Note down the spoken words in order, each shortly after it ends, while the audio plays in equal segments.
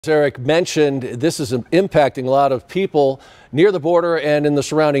As Eric mentioned, this is impacting a lot of people near the border and in the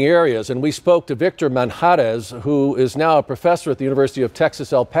surrounding areas. And we spoke to Victor Manjarrez, who is now a professor at the University of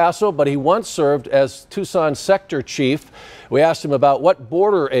Texas, El Paso, but he once served as Tucson Sector Chief. We asked him about what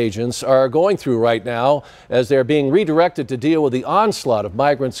border agents are going through right now as they're being redirected to deal with the onslaught of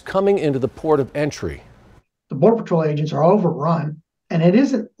migrants coming into the port of entry. The Border Patrol agents are overrun, and it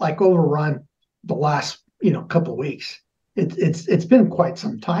isn't like overrun the last couple of weeks. It's been quite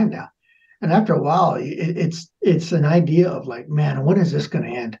some time now, and after a while, it's an idea of like, man, when is this going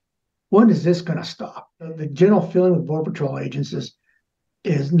to end? When is this going to stop? The general feeling with Border Patrol agents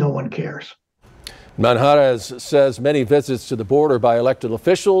is no one cares. Manjarrez says many visits to the border by elected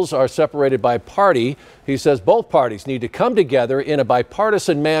officials are separated by party. He says both parties need to come together in a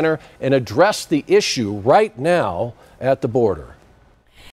bipartisan manner and address the issue right now at the border.